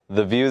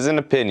The views and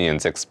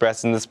opinions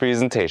expressed in this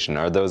presentation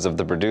are those of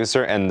the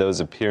producer and those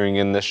appearing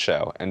in this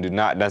show, and do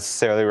not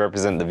necessarily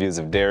represent the views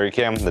of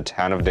DairyCam, the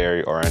town of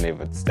Derry, or any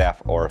of its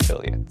staff or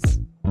affiliates.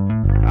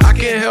 I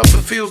can't help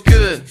but feel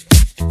good.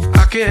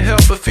 I can't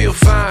help but feel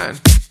fine.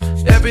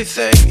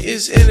 Everything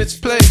is in its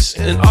place,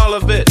 and all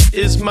of it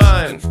is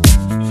mine.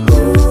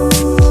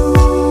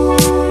 Ooh,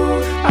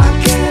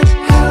 I can't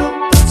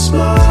help but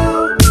smile.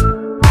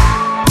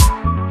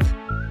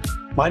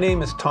 My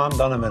name is Tom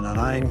Donovan, and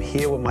I'm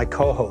here with my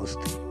co-host,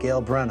 Gail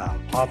Brenner,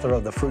 author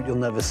of The Fruit You'll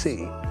Never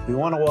See. We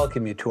want to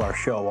welcome you to our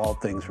show, All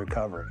Things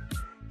Recovery.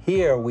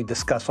 Here, we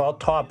discuss all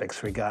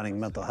topics regarding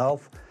mental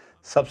health,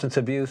 substance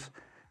abuse,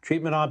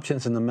 treatment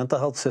options, and the mental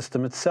health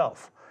system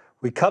itself.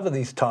 We cover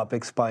these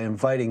topics by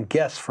inviting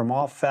guests from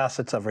all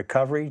facets of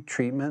recovery,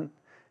 treatment,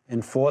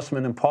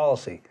 enforcement, and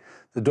policy.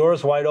 The door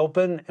is wide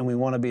open, and we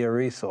want to be a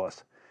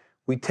resource.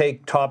 We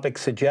take topic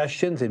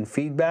suggestions and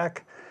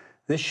feedback.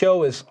 This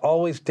show is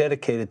always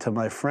dedicated to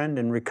my friend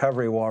and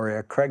recovery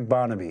warrior, Craig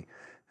Barnaby,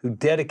 who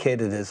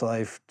dedicated his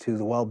life to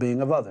the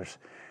well-being of others.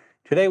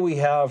 Today we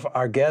have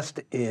our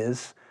guest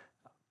is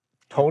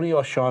Tony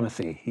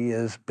O'Shaughnessy. He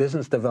is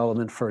business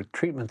development for a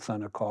treatment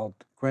center called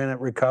Granite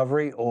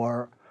Recovery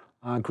or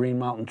Green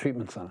Mountain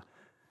Treatment Center.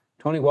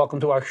 Tony, welcome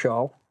to our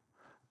show.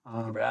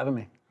 Thank you for having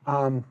me.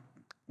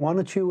 Why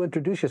don't you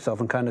introduce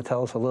yourself and kind of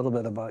tell us a little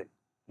bit about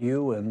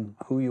you and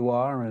who you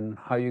are and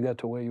how you got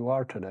to where you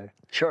are today?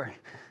 Sure.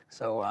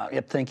 So,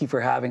 thank you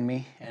for having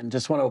me. And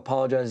just want to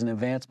apologize in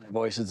advance. My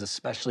voice is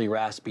especially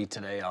raspy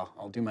today.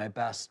 I'll do my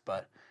best.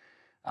 But,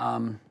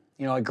 I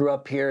grew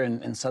up here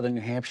in southern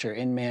New Hampshire,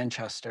 in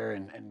Manchester,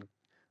 and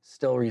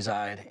still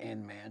reside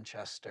in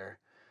Manchester.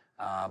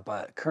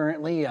 But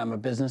currently, I'm a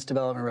business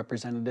development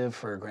representative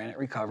for Granite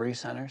Recovery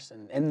Centers.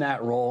 And in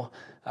that role,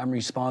 I'm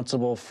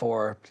responsible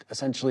for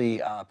essentially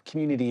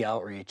community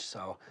outreach.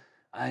 So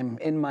I'm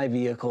in my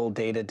vehicle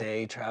day to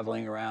day,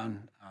 traveling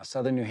around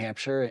southern New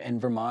Hampshire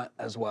and Vermont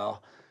as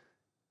well,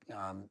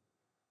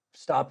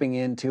 stopping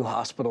into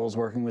hospitals,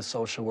 working with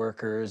social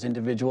workers,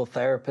 individual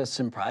therapists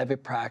in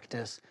private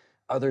practice,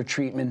 other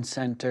treatment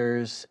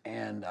centers.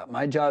 And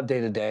my job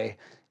day to day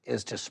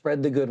is to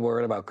spread the good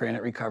word about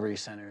Granite Recovery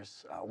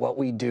Centers, what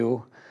we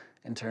do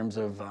in terms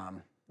of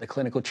the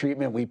clinical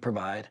treatment we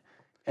provide,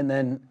 and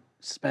then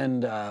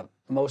spend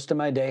most of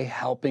my day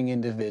helping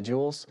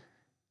individuals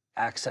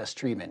access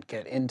treatment,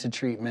 get into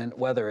treatment,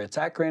 whether it's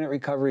at Granite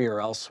Recovery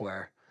or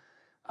elsewhere.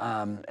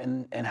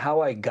 And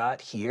how I got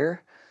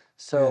here.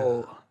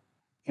 So,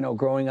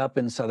 growing up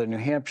in southern New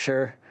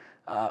Hampshire,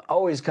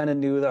 always kind of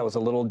knew that I was a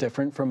little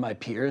different from my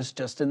peers,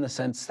 just in the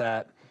sense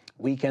that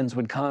weekends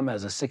would come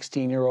as a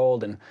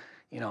 16-year-old, and,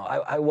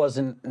 I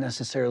wasn't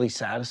necessarily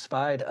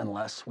satisfied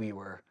unless we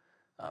were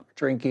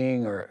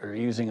drinking or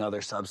using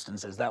other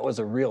substances. That was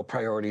a real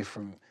priority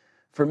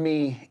for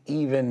me,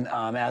 even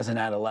as an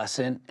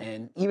adolescent.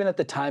 And even at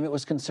the time it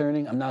was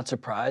concerning. I'm not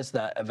surprised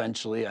that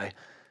eventually I,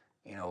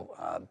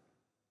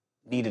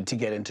 needed to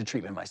get into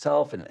treatment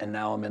myself, and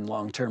now I'm in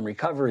long-term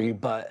recovery,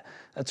 but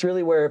that's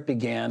really where it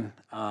began.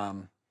 I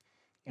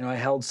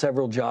held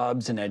several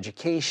jobs in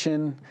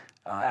education.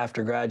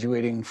 After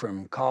graduating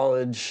from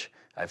college,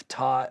 I've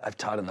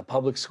taught in the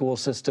public school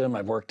system,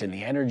 I've worked in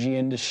the energy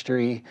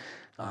industry,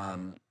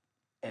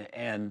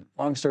 and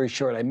long story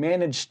short, I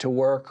managed to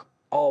work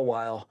all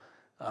while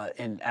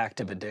in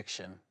active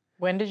addiction.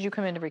 When did you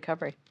come into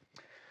recovery?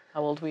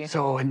 How old were you?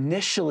 So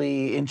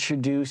initially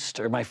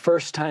my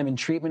first time in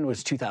treatment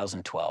was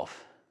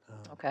 2012.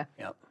 Okay.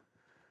 Yep.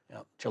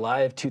 July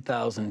of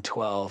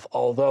 2012,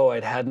 although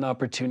I'd had an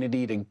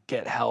opportunity to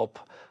get help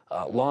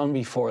long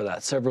before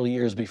that, several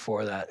years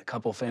before that, a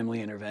couple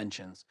family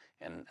interventions.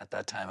 And at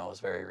that time, I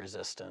was very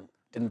resistant.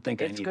 Didn't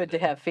think I needed it. It's good to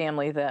have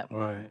family that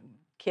Right.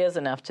 cares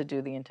enough to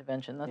do the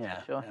intervention, that's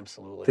for sure.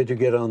 Absolutely. Did you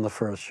get on the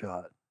first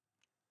shot?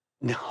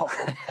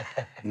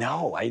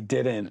 No, I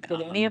didn't.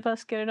 Did any of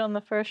us get it on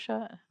the first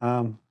shot?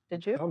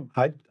 Did you?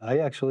 I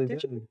actually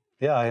did.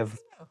 Yeah, I have,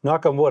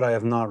 knock on wood, I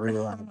have not I don't know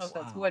realized. if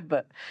that's wood,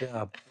 but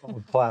Yeah,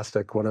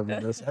 plastic, whatever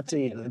it is. That's a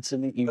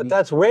unique, But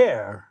that's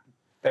rare.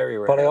 very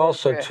rare. But I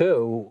also, rare.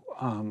 too,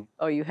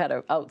 you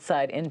had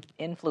outside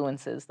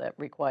influences that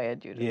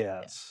required you to.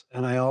 yes,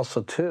 and I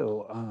also,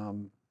 too,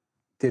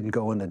 didn't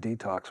go into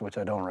detox, which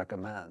I don't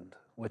recommend,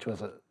 which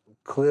was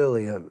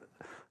clearly it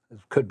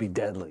could be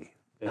deadly.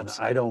 And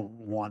I don't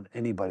want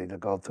anybody to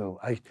go through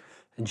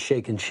and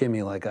shake and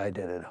shimmy like I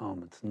did at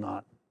home. It's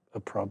not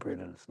appropriate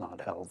and it's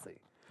not healthy.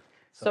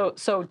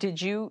 So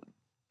did you,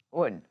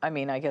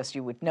 I guess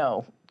you would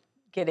know,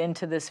 get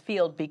into this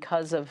field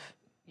because of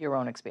your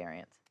own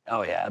experience?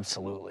 Oh, yeah,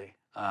 absolutely.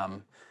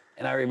 And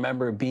I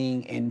remember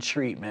being in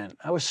treatment.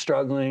 I was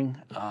struggling,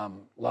 a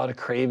lot of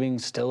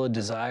cravings, still a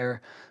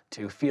desire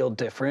to feel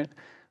different.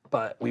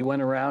 But we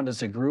went around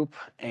as a group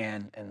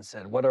and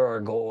said, what are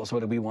our goals? What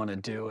do we want to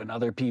do? And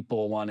other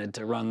people wanted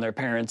to run their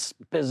parents'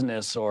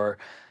 business or,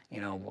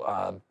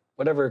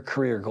 whatever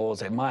career goals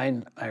they had.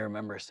 Mine, I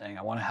remember saying,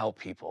 I want to help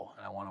people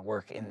and I want to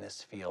work in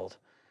this field.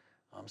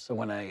 So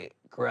when I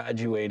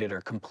graduated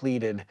or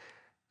completed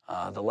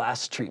The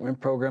last treatment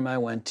program I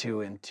went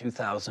to in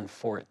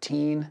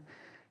 2014,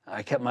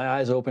 I kept my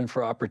eyes open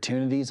for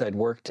opportunities. I'd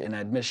worked in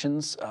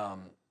admissions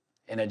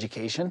in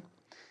education.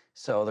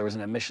 So there was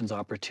an admissions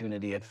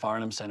opportunity at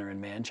Farnham Center in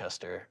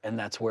Manchester, and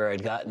that's where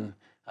I'd gotten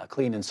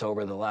clean and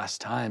sober the last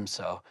time.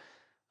 So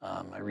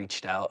I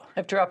reached out.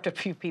 I've dropped a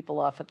few people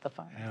off at the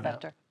Farnham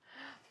Center.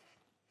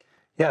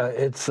 Yeah,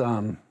 it's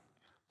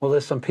well,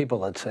 there's some people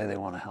that say they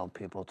want to help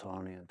people,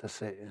 Tony, and to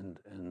say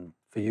and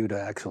for you to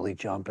actually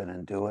jump in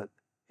and do it.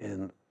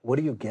 And what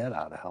do you get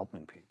out of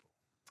helping people?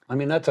 I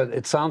mean,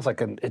 it sounds like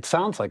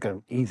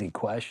an easy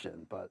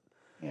question, but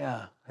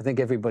Yeah. I think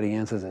everybody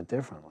answers it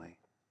differently.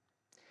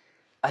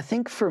 I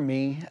think for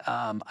me,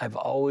 I've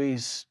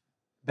always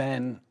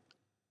been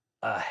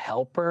a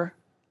helper.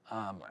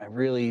 I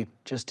really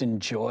just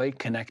enjoy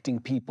connecting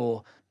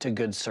people to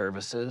good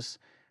services.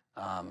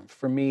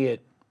 For me,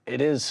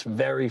 it is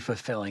very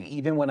fulfilling.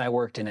 Even when I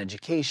worked in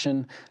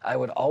education, I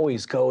would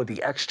always go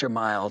the extra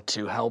mile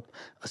to help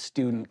a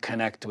student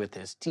connect with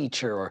his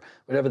teacher or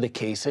whatever the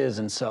case is.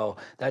 And so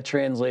that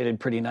translated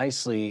pretty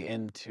nicely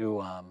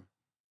into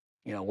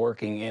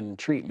working in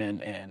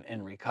treatment and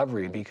in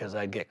recovery, because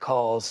I'd get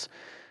calls.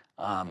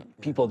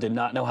 People did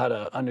not know how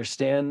to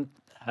understand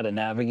how to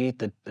navigate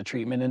the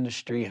treatment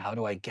industry. How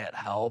do I get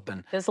help?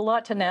 And There's a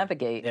lot to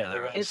navigate. Yeah,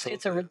 there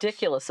It's a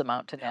ridiculous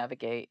amount to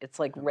navigate. It's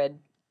like red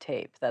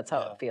tape. That's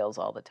how it feels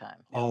all the time.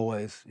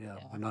 Always, yeah.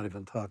 We're not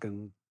even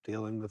talking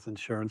dealing with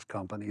insurance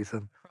companies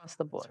and Across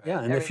the board.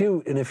 yeah. And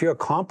if you're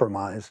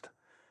compromised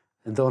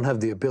and don't have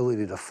the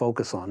ability to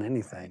focus on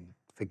anything,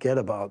 forget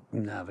about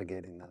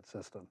navigating that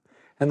system.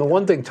 And the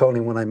one thing, Tony,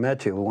 when I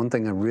met you, one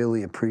thing I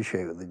really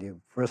appreciate with you,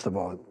 first of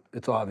all,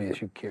 it's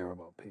obvious you care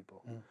about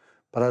people.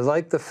 But I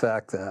like the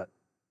fact that,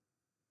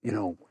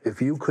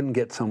 if you couldn't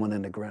get someone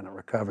into Granite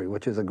Recovery,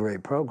 which is a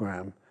great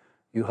program,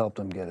 you help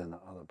them get into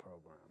other programs.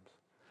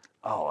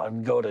 Oh,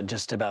 I'd go to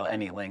just about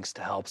any lengths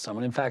to help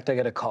someone. In fact, I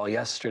got a call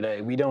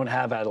yesterday. We don't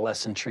have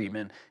adolescent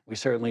treatment. We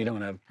certainly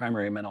don't have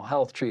primary mental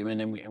health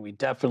treatment, and we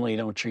definitely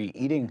don't treat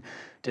eating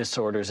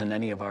disorders in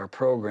any of our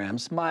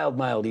programs,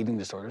 mild eating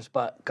disorders,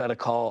 but got a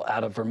call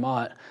out of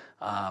Vermont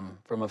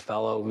from a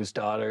fellow whose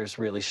daughter's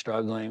really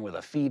struggling with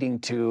a feeding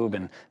tube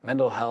and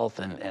mental health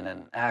and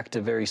an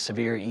active, very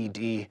severe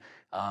ED.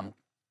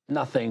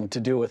 Nothing to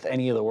do with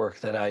any of the work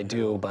that I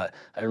do, but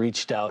I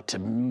reached out to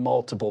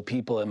multiple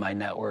people in my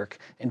network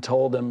and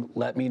told them,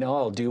 let me know,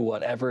 I'll do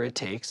whatever it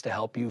takes to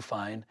help you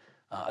find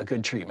a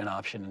good treatment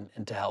option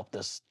and to help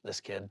this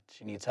kid.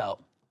 She needs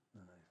help.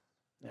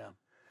 Yeah.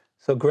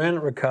 So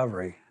Granite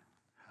Recovery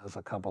has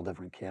a couple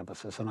different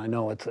campuses, and I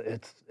know it's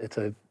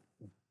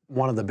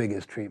one of the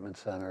biggest treatment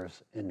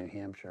centers in New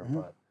Hampshire,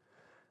 but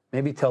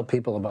maybe tell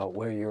people about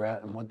where you're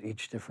at and what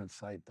each different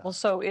site does. Well,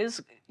 so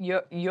is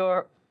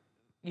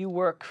you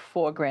work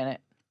for Granite?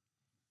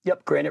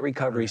 Yep, Granite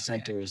Recovery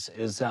Centers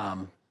is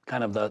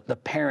kind of the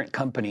parent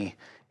company,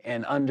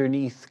 and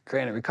underneath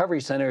Granite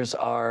Recovery Centers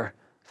are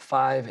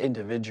 5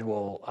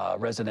 individual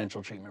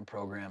residential treatment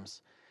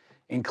programs.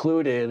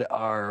 Included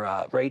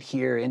are right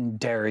here in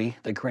Derry,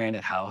 the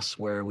Granite House,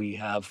 where we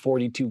have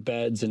 42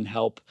 beds and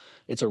help.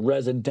 It's a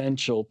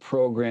residential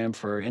program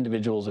for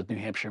individuals with New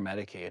Hampshire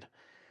Medicaid.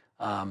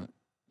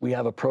 We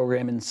have a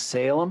program in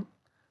Salem.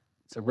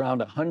 It's around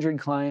 100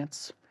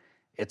 clients.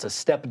 It's a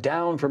step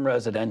down from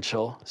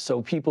residential,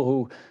 so people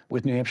who,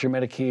 with New Hampshire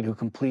Medicaid, who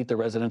complete the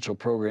residential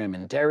program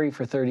in Derry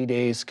for 30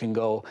 days can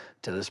go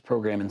to this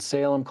program in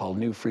Salem called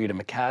New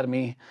Freedom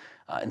Academy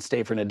and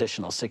stay for an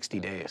additional 60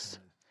 days.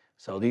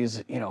 So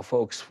these,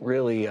 folks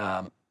really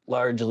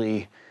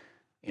largely,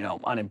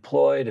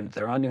 unemployed, and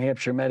they're on New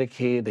Hampshire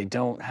Medicaid. They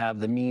don't have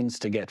the means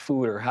to get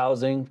food or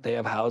housing. They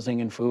have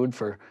housing and food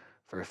for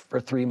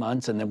 3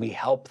 months, and then we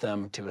help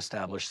them to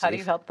establish How do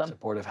you help them?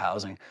 supportive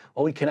housing.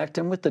 Well, we connect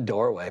them with the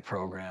Doorway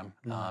program,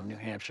 New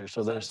Hampshire.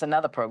 So there's It's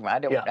another program.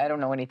 I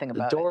don't know anything the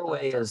about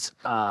Doorway is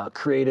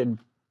created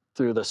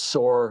through the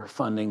SOAR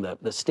funding,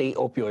 the State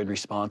Opioid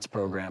Response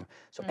Program.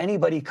 So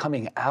anybody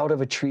coming out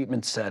of a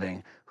treatment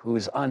setting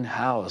who's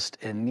unhoused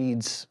and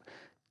needs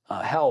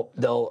help,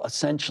 they'll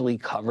essentially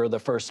cover the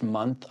first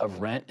month of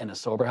rent in a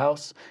sober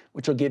house,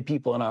 which will give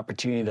people an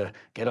opportunity to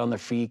get on their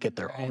feet, get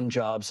their own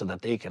job so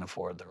that they can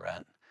afford the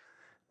rent.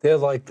 They're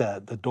like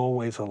that. The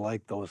doorways are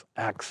like those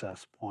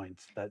access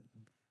points that,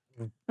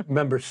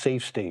 remember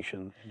Safe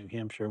Station in New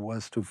Hampshire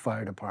was to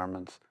fire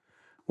departments,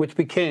 which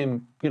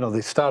became,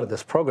 they started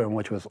this program,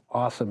 which was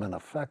awesome and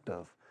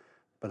effective,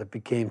 but it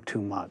became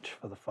too much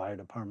for the fire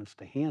departments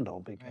to handle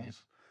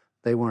because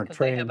they weren't They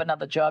trained. have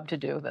another job to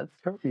do.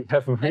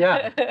 That's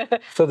Yeah.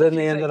 So then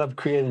they ended up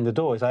creating the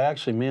doors. I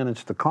actually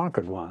managed the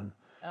Concord one.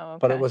 Oh, okay.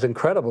 But it was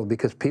incredible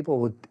because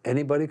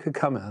anybody could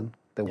come in,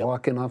 they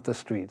walk in off the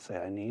street, say,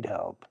 I need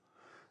help.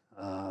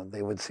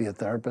 They would see a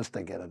therapist,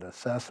 they get an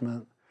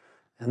assessment,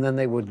 and then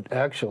they would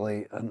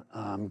actually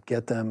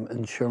get them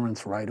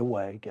insurance right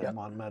away, get them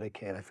on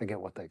Medicaid. I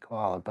forget what they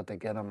call it, but they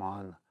get them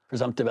on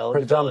Presumptive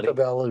eligibility.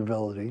 presumptive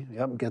eligibility.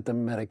 Yep, get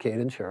them Medicaid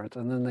insurance,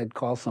 and then they'd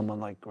call someone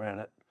like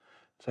Granite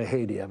say,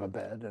 hey, do you have a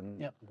bed? And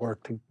Yep.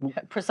 work to.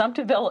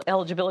 Presumptive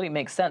eligibility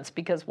makes sense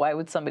because why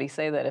would somebody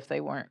say that if they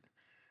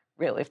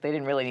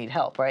didn't really need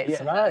help, right? Yeah.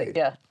 So, Right.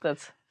 yeah,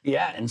 that's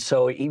Yeah, and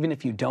so even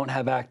if you don't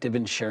have active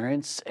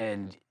insurance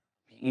and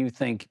you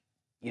think,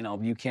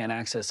 you can't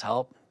access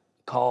help,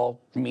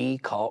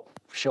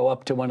 show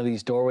up to one of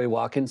these doorway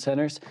walk-in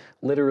centers.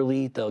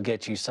 Literally, they'll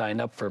get you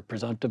signed up for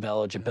presumptive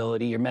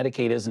eligibility. Your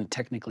Medicaid isn't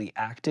technically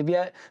active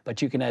yet,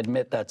 but you can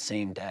admit that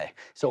same day.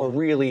 So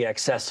really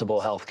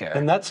accessible healthcare.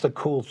 And that's the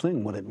cool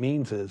thing. What it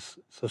means is,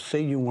 so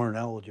say you weren't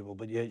eligible,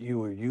 but yet you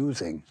were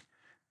using,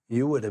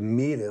 you would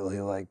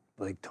immediately, like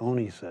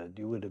Tony said,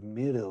 you would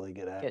immediately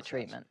get access. get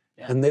treatment.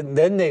 And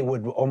then they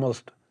would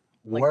almost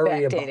Like worry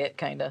backdate about it,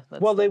 kind of.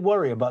 Well, they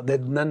worry about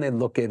that. Then they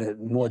look at it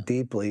more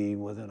deeply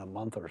within a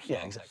month or so.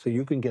 Yeah, exactly. So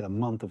you can get a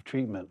month of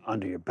treatment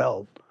under your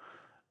belt,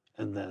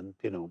 and then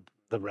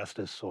the rest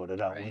is sorted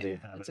out. Whether you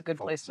have It's it a good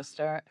full- place to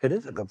start. It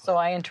is a good place. So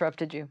I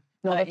interrupted you.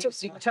 No,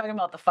 that's you were talking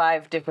about the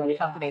 5 different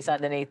companies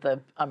underneath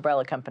the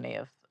umbrella company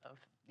of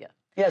yeah.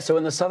 Yeah, so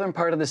in the southern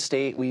part of the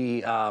state,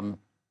 we've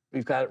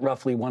got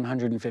roughly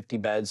 150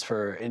 beds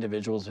for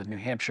individuals with New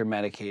Hampshire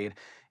Medicaid.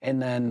 And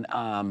then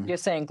You're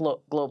saying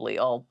globally,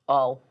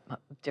 all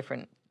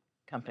different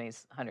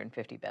companies,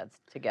 150 beds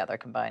together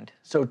combined.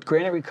 so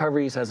Granite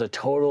Recoveries has a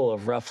total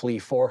of roughly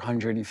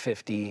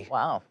 450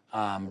 Wow.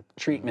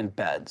 treatment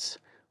beds.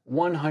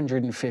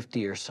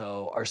 150 or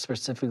so are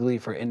specifically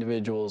for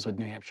individuals with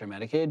New Hampshire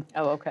Medicaid.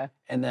 Oh, okay.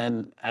 And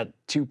then at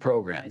 2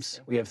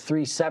 programs. We have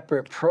 3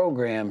 separate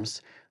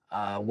programs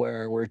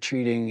where we're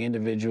treating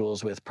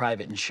individuals with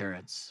private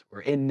insurance.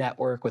 We're in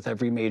network with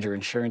every major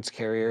insurance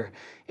carrier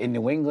in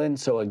New England.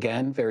 So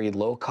again, very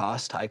low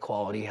cost, high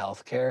quality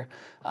healthcare.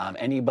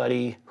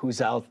 Anybody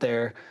who's out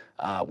there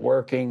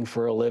working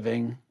for a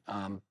living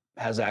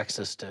has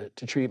access to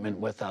treatment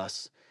with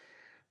us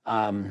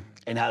and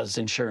has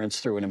insurance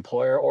through an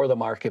employer or the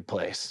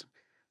marketplace.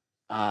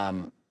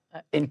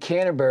 In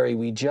Canterbury,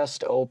 we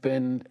just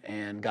opened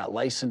and got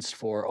licensed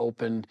for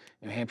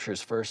New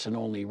Hampshire's first and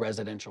only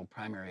residential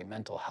primary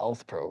mental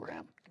health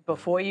program.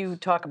 Before you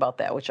talk about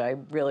that, which I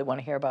really want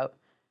to hear about,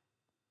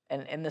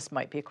 and this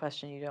might be a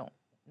question you don't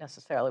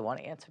necessarily want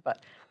to answer,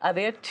 but are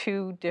there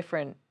 2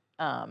 different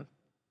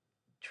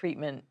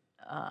treatment?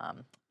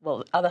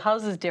 Well, are the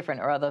houses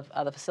different, or are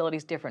the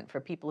facilities different for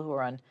people who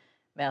are on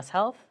Mass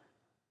Health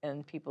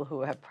and people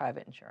who have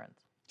private insurance?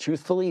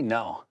 Truthfully,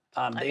 no.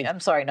 I'm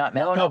sorry, not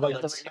Mass No, Health.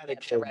 but the New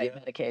Hampshire, right,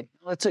 Medicaid.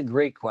 That's a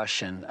great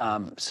question.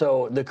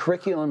 So the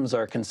curriculums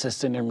are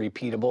consistent and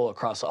repeatable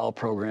across all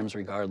programs,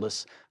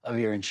 regardless of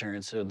your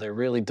insurance. So they're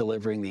really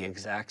delivering the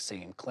exact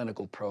same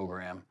clinical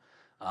program.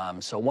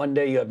 So one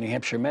day you have New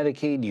Hampshire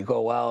Medicaid, you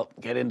go out,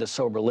 get into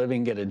sober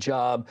living, get a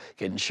job,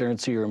 get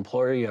insurance through your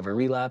employer, you have a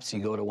relapse,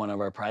 you go to one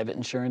of our private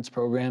insurance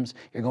programs,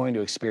 you're going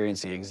to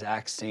experience the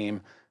exact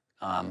same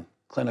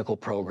clinical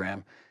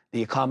program.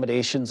 The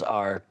accommodations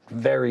are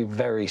very,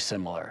 very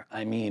similar.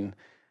 I mean,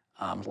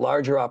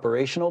 larger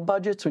operational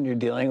budgets when you're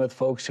dealing with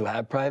folks who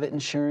have private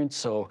insurance,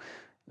 so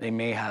they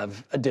may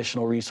have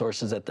additional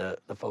resources that the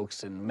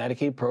folks in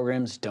Medicaid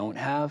programs don't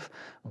have.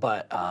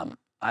 But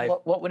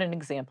What would an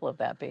example of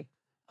that be?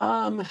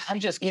 I'm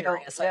just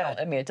curious.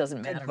 I mean, it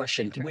doesn't matter. Good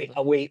question.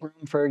 A weight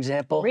room, for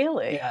example.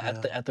 Really? Yeah,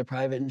 at the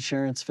private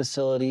insurance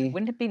facility.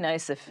 Wouldn't it be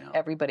nice if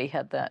everybody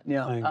had that I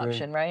agree.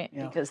 option, right?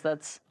 Yeah. Because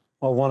that's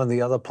Well, one of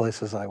the other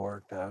places I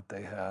worked at,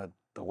 they had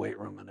the weight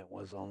room, and it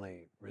was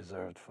only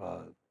reserved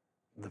for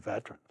the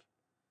veterans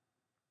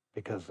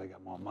because they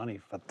got more money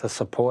to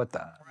support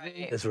that.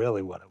 Right. Is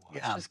really what it was.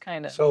 Yeah. just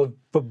kind of. So,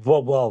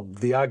 well,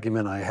 the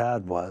argument I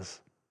had was,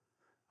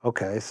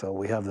 okay, so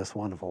we have this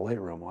wonderful weight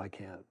room. Why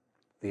can't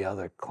the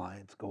other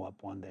clients go up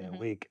one day a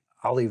week?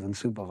 I'll even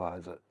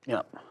supervise it.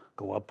 Yeah.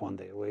 Go up one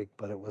day a week,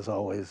 but it was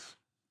always,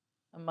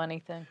 A money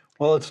thing.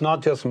 well, it's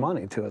not just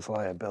money too, it's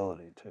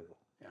liability too.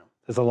 Yeah.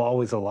 There's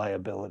always a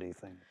liability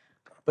thing.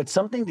 But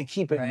something to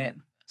keep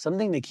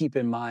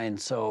in mind.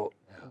 So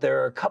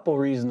there are a couple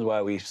reasons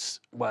why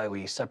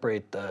we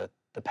separate the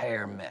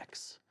payer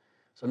mix.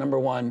 So number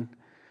one,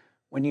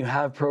 when you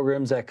have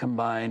programs that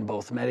combine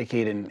both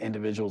Medicaid and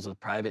individuals with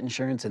private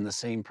insurance in the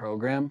same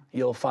program,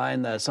 you'll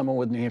find that someone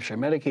with New Hampshire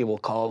Medicaid will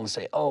call and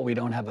say, oh, we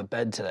don't have a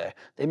bed today.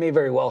 They may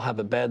very well have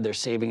a bed, they're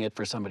saving it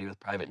for somebody with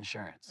private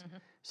insurance.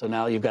 So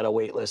now you've got a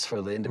wait list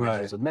for the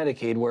individuals with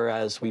Medicaid,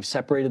 whereas we've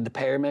separated the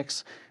payer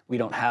mix, we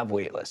don't have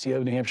wait lists. You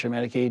have New Hampshire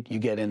Medicaid, you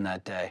get in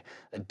that day.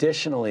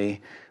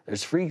 Additionally,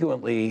 there's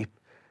frequently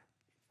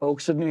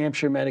folks with New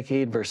Hampshire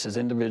Medicaid versus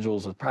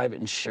individuals with private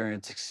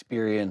insurance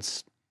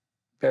experience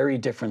very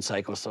different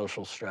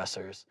psychosocial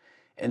stressors.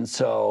 And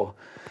so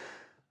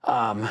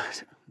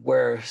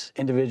where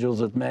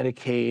individuals with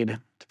Medicaid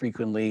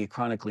frequently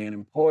chronically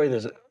unemployed,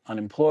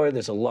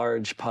 there's a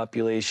large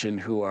population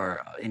who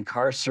are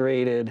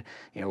incarcerated.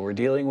 We're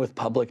dealing with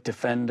public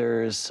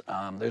defenders.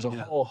 There's a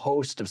whole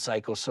host of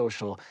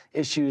psychosocial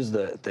issues.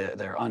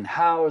 They're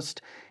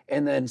unhoused.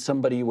 And then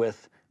somebody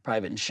with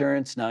private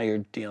insurance, now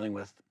you're dealing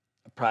with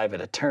a private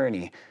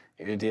attorney.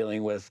 You're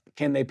dealing with,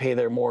 can they pay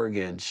their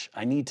mortgage?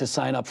 I need to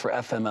sign up for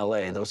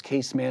FMLA. Those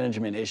case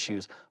management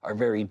issues are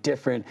very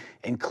different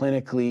and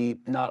clinically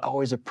not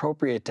always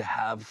appropriate to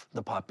have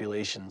the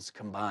populations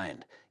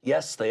combined.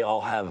 Yes, they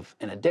all have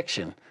an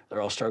addiction.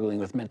 They're all struggling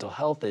with mental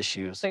health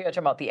issues. So you're talking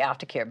about the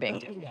aftercare being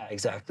different. Yeah,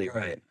 exactly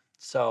right.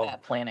 So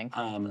That planning.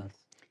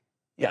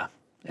 yeah.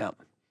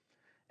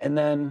 And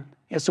then,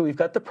 so we've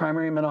got the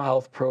primary mental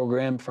health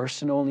program,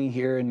 first and only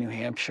here in New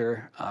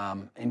Hampshire,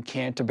 in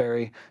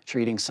Canterbury,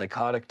 treating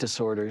psychotic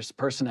disorders,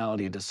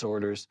 personality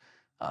disorders,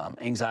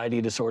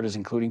 anxiety disorders,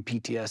 including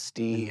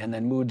PTSD, and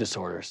then mood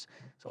disorders.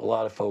 So a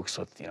lot of folks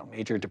with,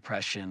 major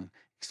depression,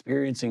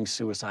 experiencing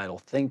suicidal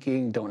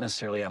thinking, don't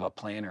necessarily have a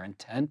plan or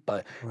intent,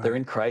 but they're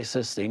in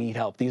crisis, they need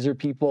help. These are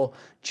people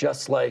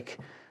just like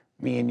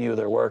me and you,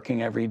 they're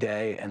working every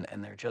day,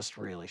 and they're just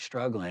really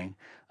struggling.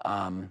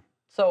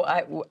 So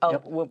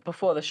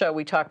before the show,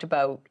 we talked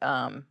about,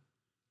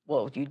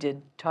 you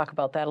did talk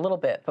about that a little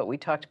bit, but we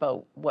talked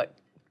about what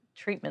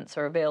treatments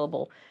are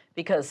available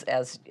because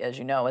as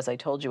you know, as I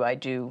told you,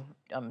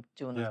 I'm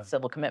doing the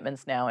civil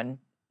commitments now in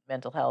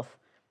mental health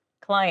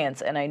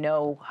clients, and I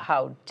know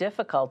how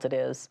difficult it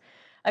is.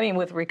 I mean,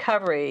 with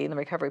recovery, in the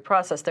recovery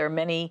process, there are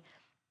many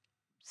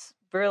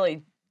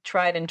really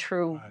tried and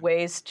true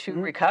ways to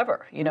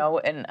recover,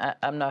 and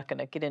I'm not going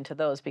to get into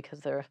those because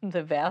they're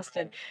vast.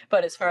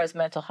 But as far as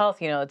mental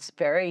health, it's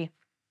very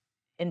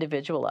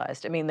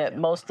individualized. I mean, that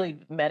mostly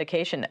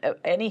medication.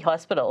 Any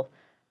hospital,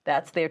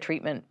 that's their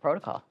treatment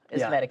protocol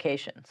is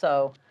medication.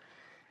 So,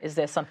 is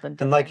there something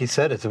different? And like you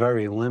said, it's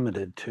very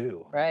limited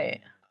too.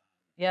 Right.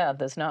 Yeah.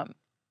 There's not.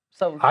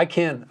 So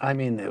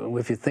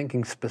if you're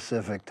thinking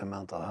specific to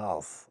mental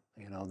health,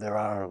 there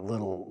are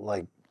little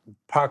like.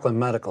 Parkland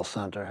Medical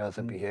Center has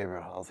a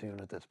behavioral health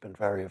unit that's been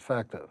very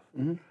effective,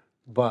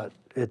 but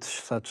it's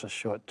such a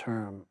short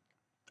term.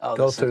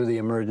 Go through the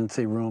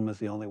emergency room is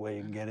the only way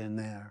you can get in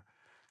there.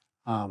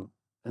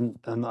 And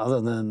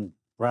other than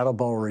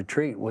Rattleboro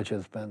Retreat, which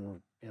has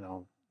been,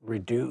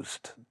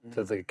 reduced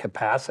to the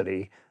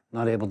capacity,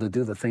 not able to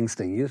do the things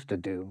they used to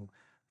do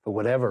for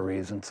whatever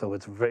reason, so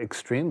it's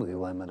extremely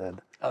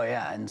limited. Oh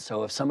yeah, and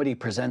so if somebody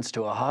presents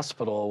to a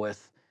hospital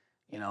with,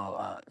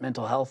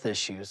 mental health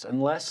issues,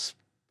 unless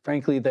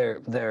frankly,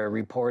 they're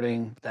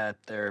reporting that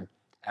they're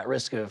at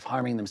risk of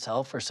harming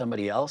themselves or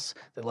somebody else,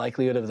 the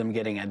likelihood of them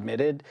getting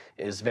admitted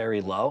is very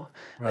low.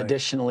 Right.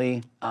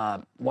 Additionally,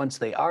 once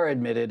they are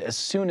admitted, as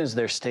soon as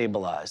they're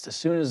stabilized, as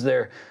soon as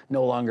they're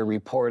no longer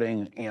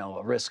reporting,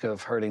 a risk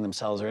of hurting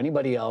themselves or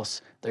anybody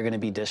else, they're going to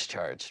be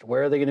discharged.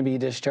 Where are they going to be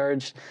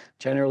discharged?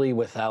 Generally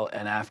without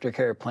an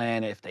aftercare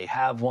plan. If they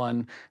have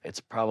one, it's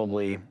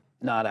probably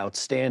not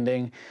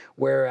outstanding.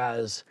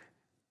 Whereas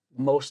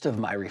most of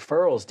my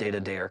referrals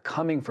day-to-day are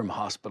coming from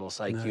hospital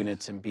psych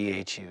units and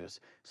BHUs.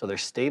 So they're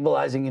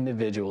stabilizing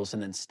individuals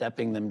and then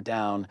stepping them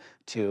down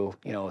to,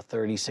 a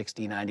 30,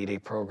 60, 90-day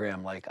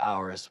program like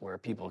ours where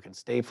people can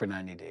stay for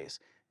 90 days.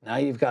 Now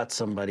you've got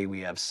somebody, we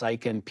have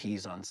psych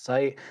NPs on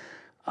site,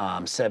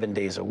 7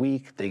 days a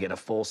week. They get a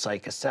full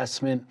psych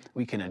assessment.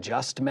 We can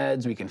adjust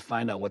meds. We can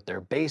find out what their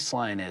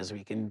baseline is.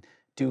 We can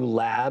do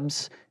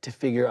labs to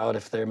figure out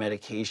if their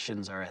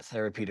medications are at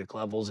therapeutic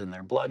levels in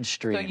their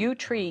bloodstream. So you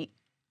treat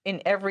in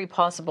every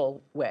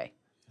possible way.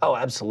 Oh,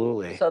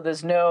 absolutely. So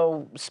there's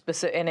no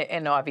specific,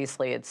 and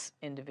obviously it's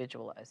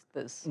individualized.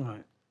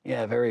 Right.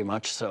 Yeah, very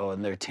much so.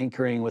 And they're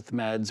tinkering with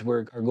meds.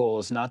 Our goal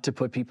is not to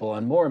put people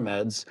on more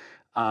meds,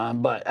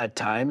 but at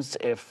times,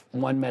 if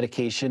one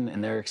medication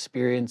and they're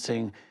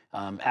experiencing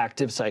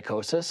active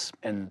psychosis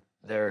and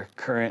their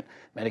current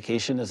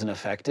medication isn't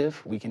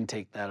effective, we can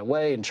take that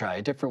away and try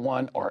a different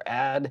one or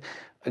add.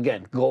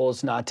 Again, goal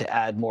is not to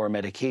add more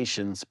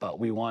medications, but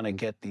we want to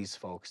get these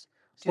folks.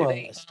 Do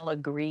they all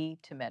agree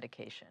to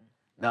medication?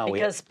 No,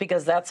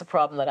 because that's a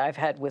problem that I've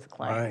had with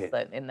clients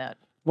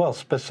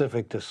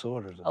specific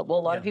disorders. A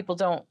lot of people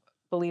don't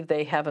believe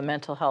they have a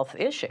mental health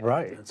issue.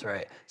 Right. That's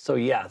right. So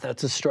yeah,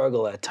 that's a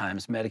struggle at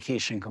times.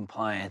 Medication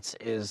compliance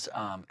is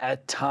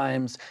at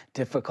times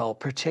difficult,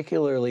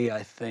 particularly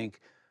I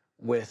think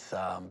with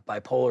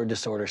bipolar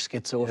disorder,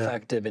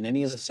 schizoaffective, and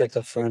any of the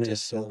schizophrenic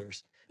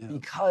disorders,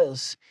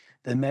 because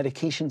the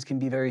medications can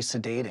be very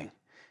sedating.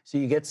 So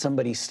you get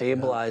somebody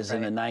stabilized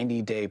in a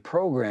 90-day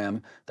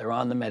program, they're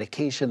on the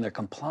medication, they're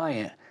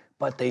compliant,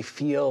 but they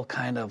feel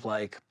kind of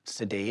like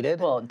sedated.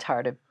 Well,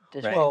 tardive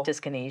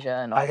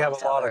dyskinesia and all that. I have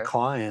a lot of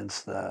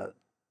clients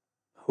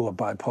who are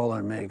bipolar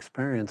and may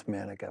experience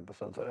manic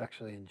episodes that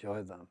actually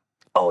enjoy them.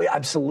 Oh, yeah,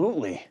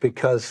 absolutely.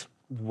 Because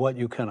what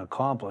you can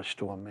accomplish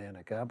to a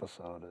manic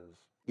episode is...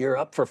 You're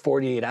up for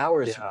 48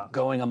 hours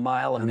going a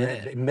mile a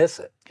minute. They miss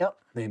it. Yep.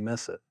 They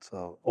miss it.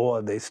 So,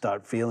 or they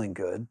start feeling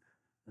good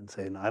and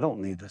saying, I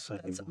don't need this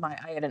anymore.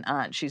 I had an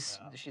aunt, she's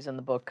in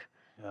the book,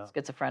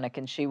 schizophrenic,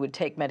 and she would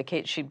take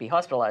medication, she'd be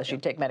hospitalized,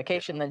 she'd take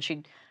medication, then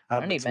I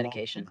don't need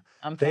medication.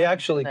 They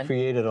actually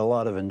created a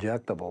lot of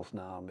injectables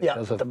now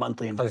because of the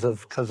monthly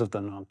because of the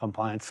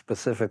non-compliance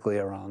specifically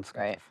around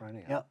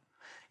schizophrenia.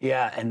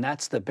 Yeah, and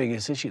that's the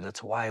biggest issue.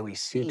 That's why we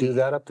see... Do you do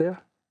that up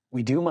there?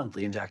 We do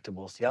monthly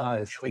injectables. Yeah,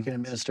 Nice. we can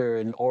administer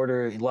and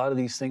order. A lot of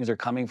these things are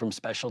coming from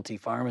specialty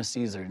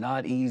pharmacies. They're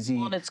not easy.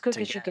 Well, and it's good to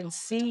because you get. can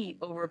see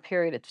over a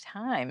period of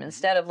time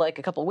instead of like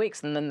a couple of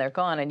weeks and then they're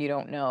gone and you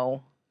don't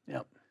know.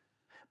 Yep.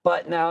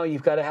 But now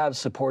you've got to have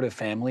supportive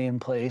family in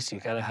place.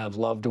 You've got to have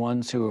loved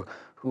ones who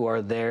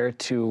are there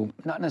to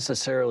not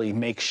necessarily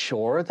make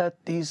sure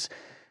that these.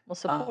 Well,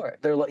 support.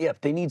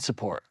 They need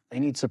support. They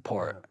need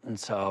support, and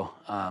so.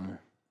 I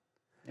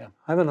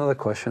have another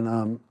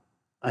question.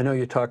 I know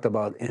you talked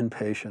about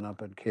inpatient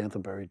up at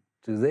Canterbury.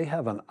 Do they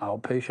have an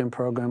outpatient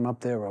program up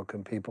there, or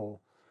can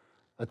people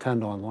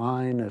attend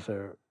online? Is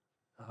there?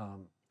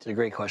 It's a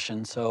great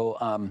question. So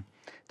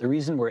the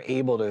reason we're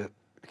able to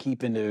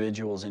keep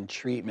individuals in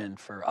treatment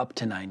for up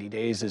to 90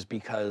 days is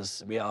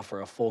because we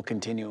offer a full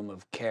continuum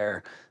of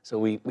care. So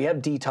we have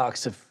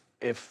detox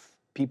if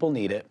people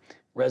need it.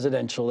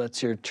 Residential,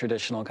 that's your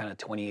traditional kind of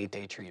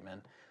 28-day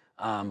treatment.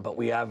 But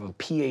we have a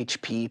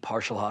PHP,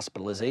 partial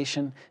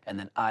hospitalization, and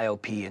then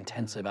IOP,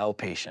 intensive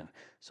outpatient.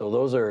 So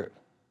those are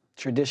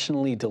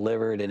traditionally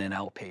delivered in an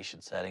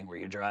outpatient setting where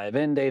you drive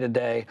in day to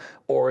day,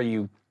 or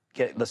you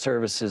get the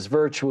services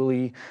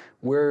virtually.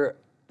 Where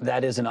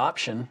that is an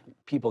option,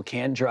 people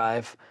can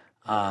drive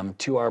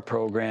to our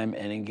program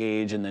and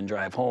engage and then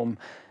drive home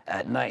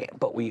at night.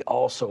 But we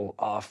also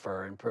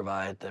offer and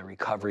provide the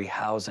recovery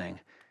housing,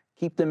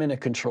 keep them in a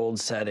controlled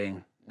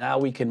setting. Now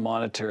we can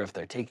monitor if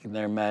they're taking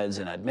their meds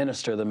and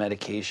administer the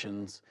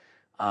medications.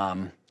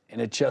 And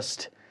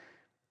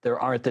there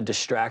aren't the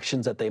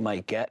distractions that they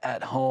might get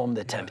at home,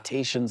 the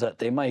temptations that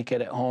they might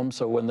get at home.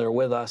 So when they're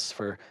with us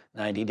for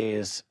 90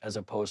 days, as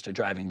opposed to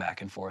driving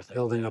back and forth.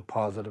 Building a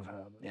positive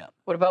habit. Yeah.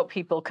 What about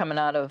people coming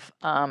out of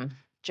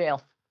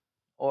jail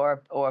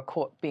or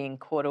being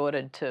court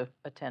ordered to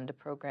attend a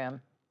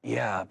program?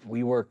 Yeah,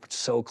 we work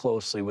so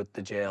closely with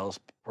the jails,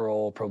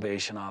 parole,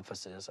 probation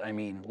offices. I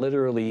mean,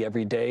 literally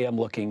every day I'm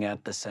looking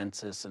at the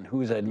census and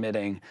who's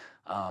admitting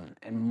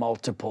in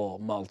multiple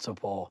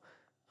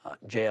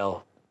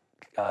jail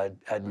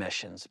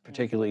admissions,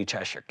 particularly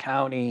Cheshire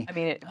County. I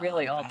mean, it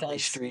really all Valley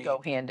does Street. go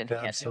hand in hand.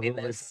 I mean,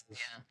 Absolutely.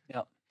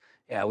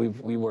 Yeah,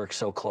 we work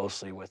so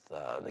closely with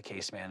the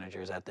case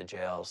managers at the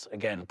jails.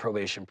 Again,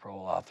 probation,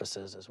 parole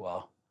offices as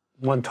well.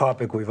 One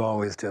topic we've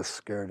always just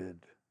skirted.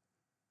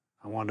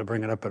 I wanted to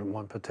bring it up in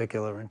one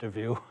particular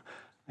interview: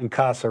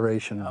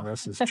 incarceration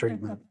versus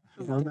treatment.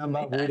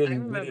 Remember, we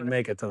didn't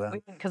make it to that.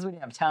 Because we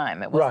didn't have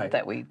time. It wasn't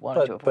that we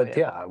wanted to avoid But it.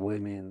 yeah,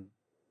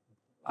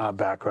 our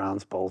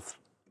backgrounds, both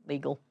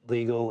Legal.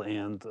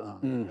 and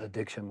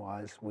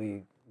addiction-wise,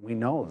 we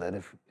know that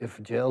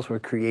if jails were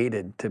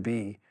created to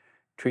be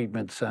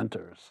treatment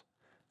centers,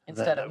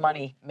 Instead of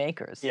money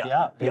makers.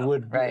 it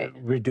would Right.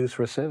 reduce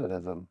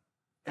recidivism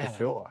for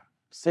sure.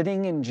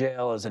 Sitting in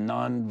jail as a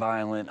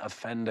non-violent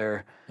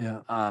offender,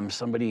 Yeah.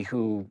 somebody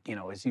who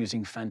is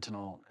using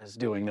fentanyl is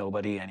doing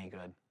nobody any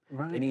good.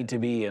 Right. They need to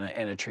be in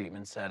a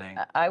treatment setting.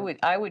 I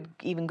would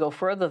even go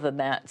further than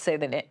that. Say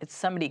that it's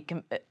somebody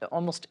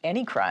almost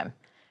any crime,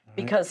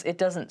 because it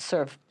doesn't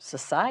serve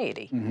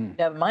society.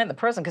 Never mind the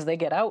person, because they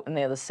get out and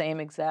they're the same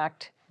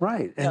exact.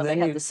 Right. You know, they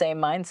have the same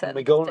mindset.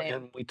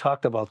 And we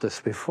talked about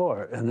this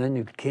before, and then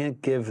you can't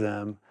give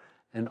them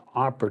an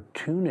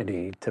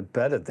opportunity to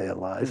better their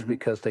lives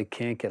because they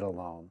can't get a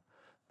loan,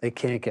 they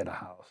can't get a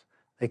house,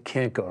 they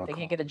can't go to They college.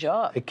 can't get a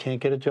job. They can't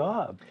get a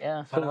job.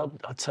 Yeah. But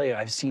I'll tell you,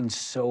 I've seen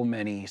so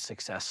many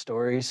success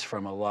stories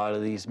from a lot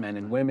of these men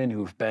and women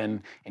who've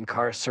been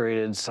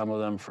incarcerated, some of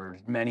them for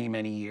many,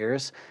 many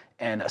years.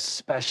 And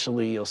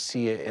especially you'll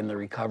see it in the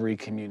recovery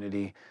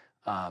community,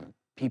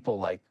 people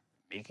like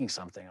making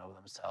something of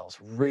themselves,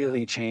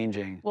 really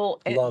changing.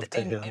 Well, Love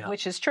to hear.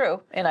 which is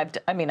true. And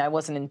I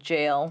wasn't in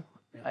jail.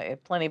 I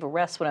had plenty of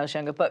arrests when I was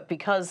younger, but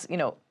because,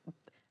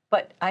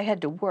 but I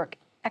had to work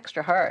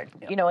extra hard,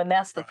 and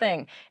that's the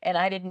thing. And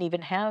I didn't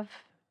even have,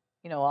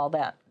 all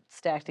that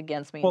stacked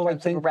against me in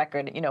terms of a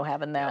record,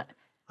 having that.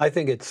 I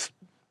think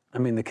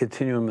the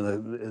continuum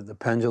of the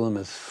pendulum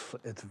it's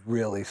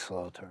really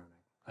slow turning.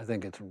 I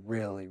think it's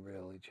really,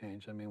 really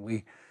changed. I mean,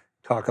 we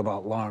talk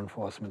about law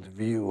enforcement's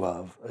view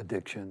of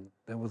addiction.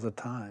 There was a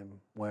time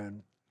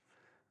when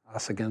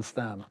us against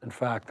them. In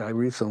fact, I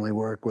recently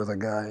worked with a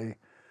guy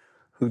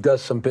who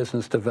does some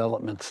business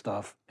development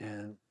stuff,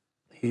 and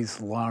he's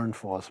law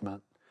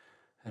enforcement.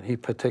 And he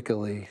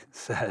particularly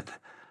said,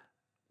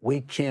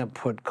 we can't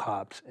put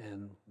cops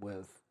in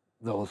with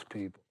those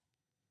people.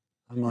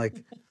 I'm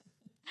like,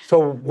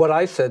 so what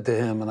I said to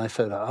him, and I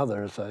said to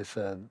others, I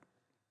said,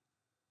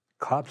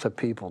 cops are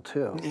people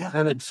too. Yeah.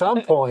 And at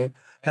some point,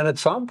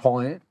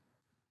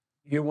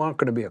 you weren't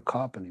going to be a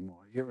cop anymore.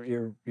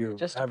 You're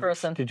Just a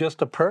person. You're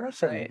just a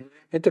person. Right.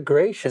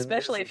 Integration.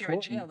 Especially is if you're in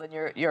important. jail, then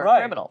you're Right.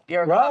 a criminal.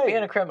 You're a cop Right.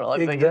 and a criminal.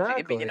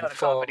 Exactly. You're not a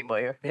So, cop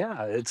anymore.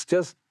 Yeah, it's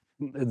just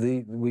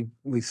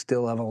we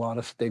still have a lot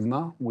of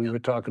stigma. We were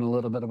talking a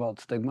little bit about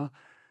stigma.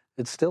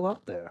 It's still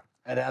up there.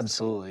 It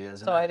absolutely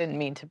is. So I didn't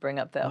mean to bring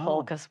up that whole,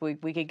 No. because we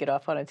could get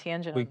off on a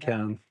tangent. We on that.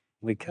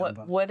 can.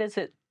 but- What is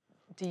it?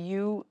 Do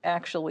you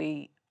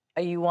actually?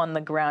 Are you on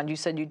the ground? You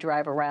said you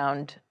drive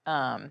around.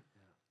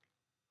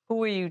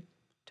 Who are you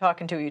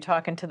talking to? Are you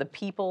talking to the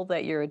people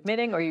that you're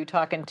admitting, or are you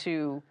talking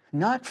to?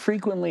 Not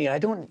frequently. I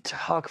don't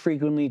talk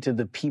frequently to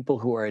the people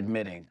who are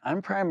admitting.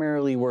 I'm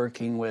primarily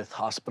working with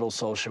hospital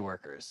social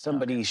workers.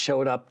 Somebody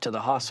showed up to the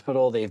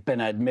hospital, they've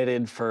been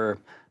admitted for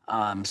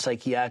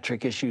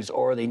psychiatric issues,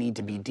 or they need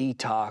to be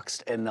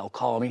detoxed, and they'll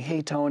call me,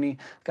 hey, Tony,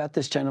 got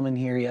this gentleman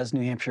here, he has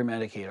New Hampshire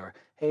Medicaid, or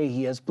hey,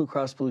 he has Blue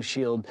Cross Blue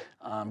Shield,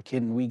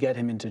 can we get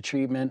him into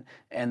treatment?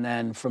 And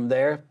then from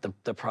there,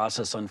 the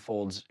process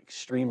unfolds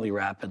extremely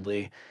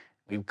rapidly.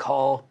 We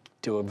call,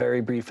 do a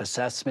very brief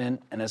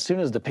assessment, and as soon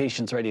as the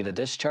patient's ready to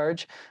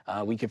discharge,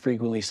 we could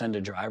frequently send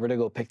a driver to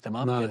go pick them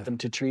up, get them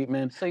to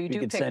treatment. So you do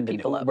we could pick send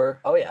people an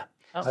Uber. Oh yeah,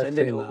 send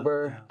an feel that.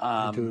 Uber.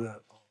 I do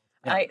that.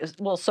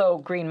 So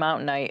Green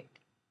Mountain, I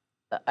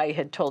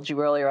had told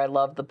you earlier, I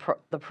love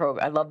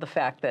I love the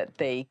fact that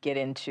they get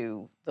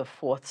into the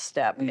fourth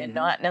step, and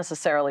not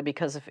necessarily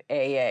because of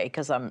AA,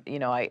 because I'm,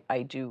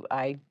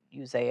 I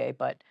use AA,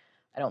 but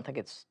I don't think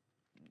it's,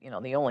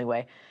 the only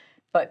way.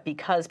 But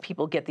because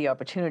people get the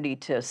opportunity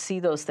to see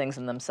those things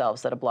in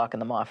themselves that are blocking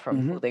them off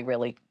from who they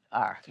really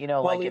are,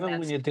 Well, even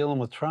when you're dealing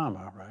with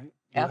trauma, right?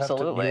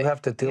 Absolutely. You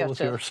have to deal with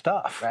your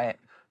stuff. Right.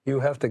 You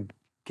have to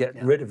get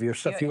rid of your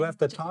stuff. You have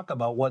to talk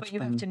about what's But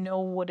you have to know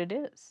what it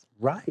is.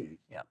 right.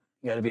 Yeah,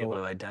 you got to be able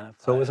to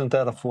identify. So isn't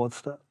that a fourth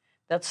step?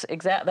 That's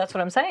what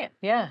I'm saying.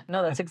 Yeah.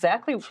 No, that's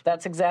exactly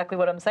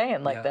what I'm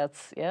saying. Like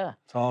It's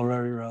all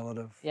very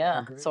relative.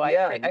 Yeah. So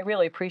I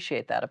really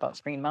appreciate that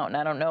about Green Mountain.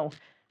 I don't know.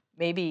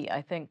 Maybe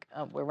I think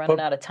we're running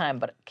out of time,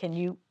 but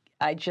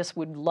I just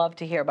would love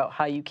to hear about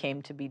how you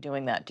came to be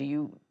doing that.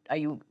 Are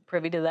you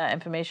privy to that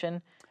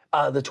information?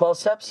 The 12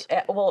 steps?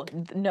 Well,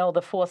 no,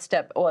 the fourth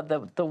step, or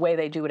the way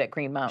they do it at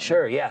Green Mountain.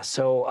 Sure, yeah.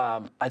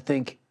 So I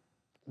think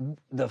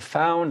the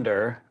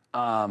founder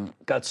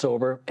got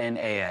sober in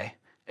AA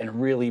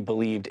and really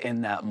believed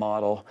in that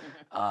model.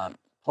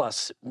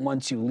 Plus,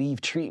 once you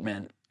leave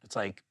treatment, it's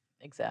like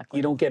exactly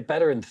you don't get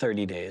better in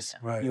 30 days.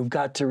 Right. You've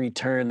got to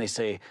return. They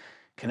say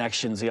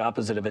connection's the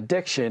opposite of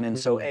addiction. And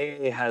so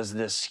AA has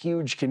this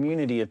huge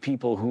community of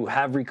people who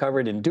have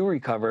recovered and do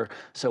recover.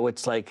 So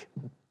it's like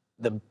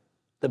the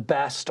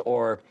best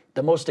or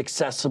the most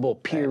accessible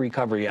peer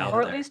recovery out there.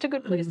 Or at least a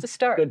good place to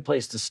start. Good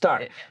place to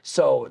start.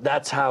 So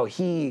that's how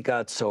he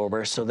got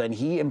sober. So then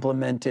he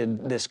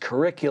implemented this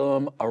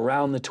curriculum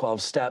around the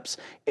 12 steps.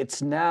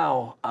 It's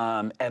now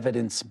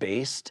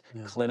evidence-based,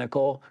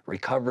 clinical,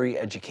 recovery,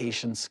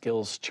 education,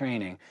 skills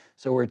training.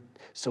 So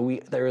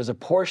there is a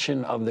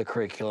portion of the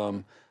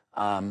curriculum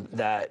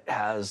that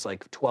has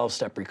like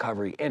 12-step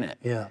recovery in it.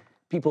 Yeah.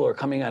 People who are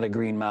coming out of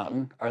Green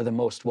Mountain are the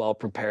most well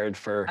prepared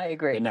for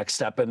the next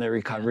step in their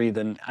recovery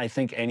than I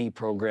think any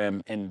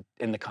program in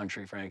the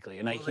country, frankly.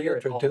 And I hear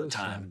it all the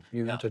time.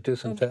 You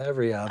introduce them to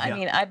every outlet. I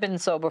mean, I've been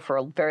sober for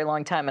a very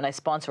long time, and I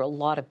sponsor a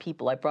lot of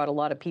people. I brought a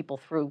lot of people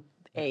through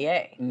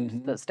AA,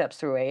 the steps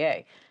through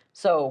AA.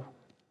 So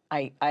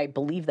I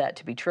believe that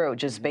to be true,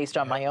 just based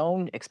on my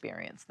own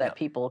experience, that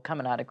people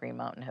coming out of Green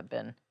Mountain have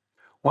been.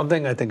 One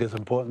thing I think is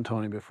important,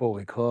 Tony, before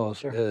we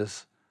close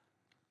is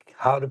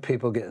how do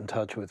people get in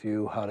touch with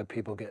you? How do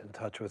people get in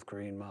touch with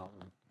Green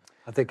Mountain?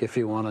 I think if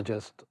you want to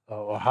just,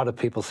 or how do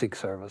people seek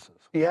services?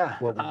 Yeah.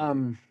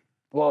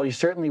 Well, you're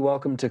certainly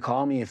welcome to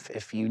call me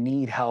if you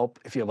need help.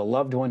 If you have a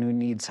loved one who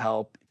needs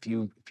help, if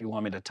you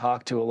want me to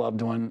talk to a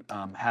loved one,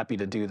 I'm happy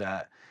to do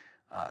that.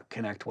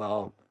 Connect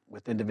well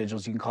with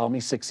individuals. You can call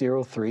me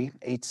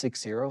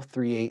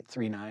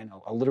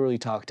 603-860-3839. I'll literally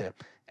talk to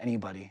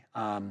anybody.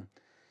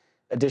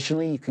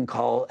 Additionally, you can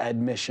call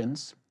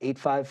admissions,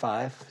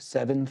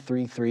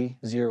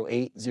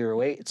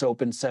 855-733-0808. It's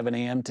open 7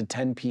 a.m. to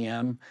 10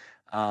 p.m.,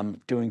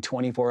 doing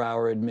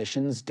 24-hour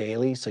admissions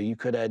daily, so you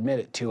could admit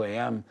at 2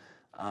 a.m.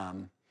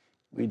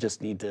 We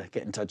just need to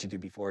get in touch with you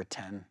before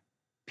 10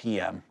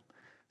 p.m.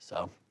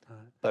 So,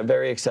 but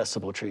very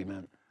accessible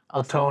treatment.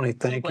 Well, Tony,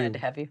 thank you. Glad to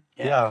have you.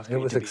 Yeah, it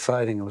was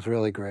exciting. It was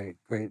really great.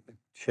 Great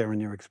sharing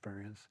your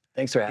experience.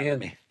 Thanks for having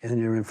me. And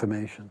your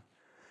information.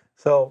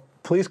 So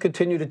please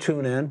continue to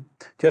tune in.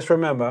 Just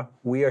remember,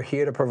 we are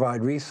here to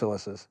provide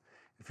resources.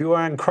 If you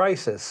are in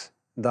crisis,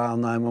 dial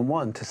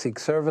 911. To seek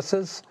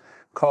services,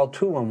 call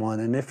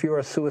 211. And if you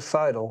are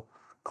suicidal,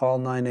 call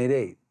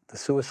 988, the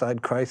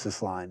suicide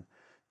crisis line.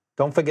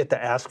 Don't forget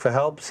to ask for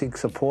help, seek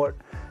support,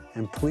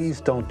 and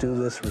please don't do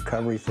this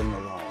recovery thing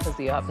alone. Because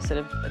the opposite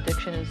of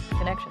addiction is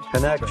connection.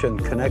 Connection.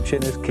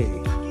 Connection is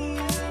key.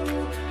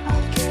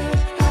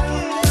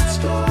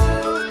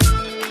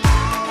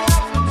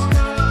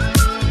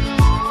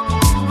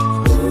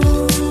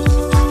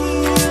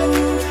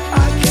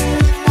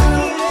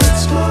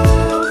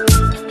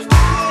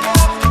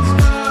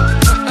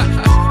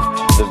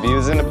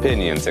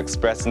 Opinions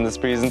expressed in this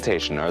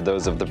presentation are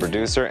those of the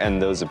producer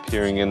and those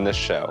appearing in this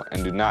show,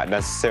 and do not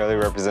necessarily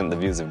represent the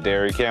views of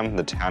DairyCam,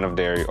 the town of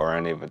Derry, or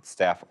any of its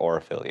staff or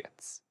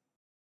affiliates.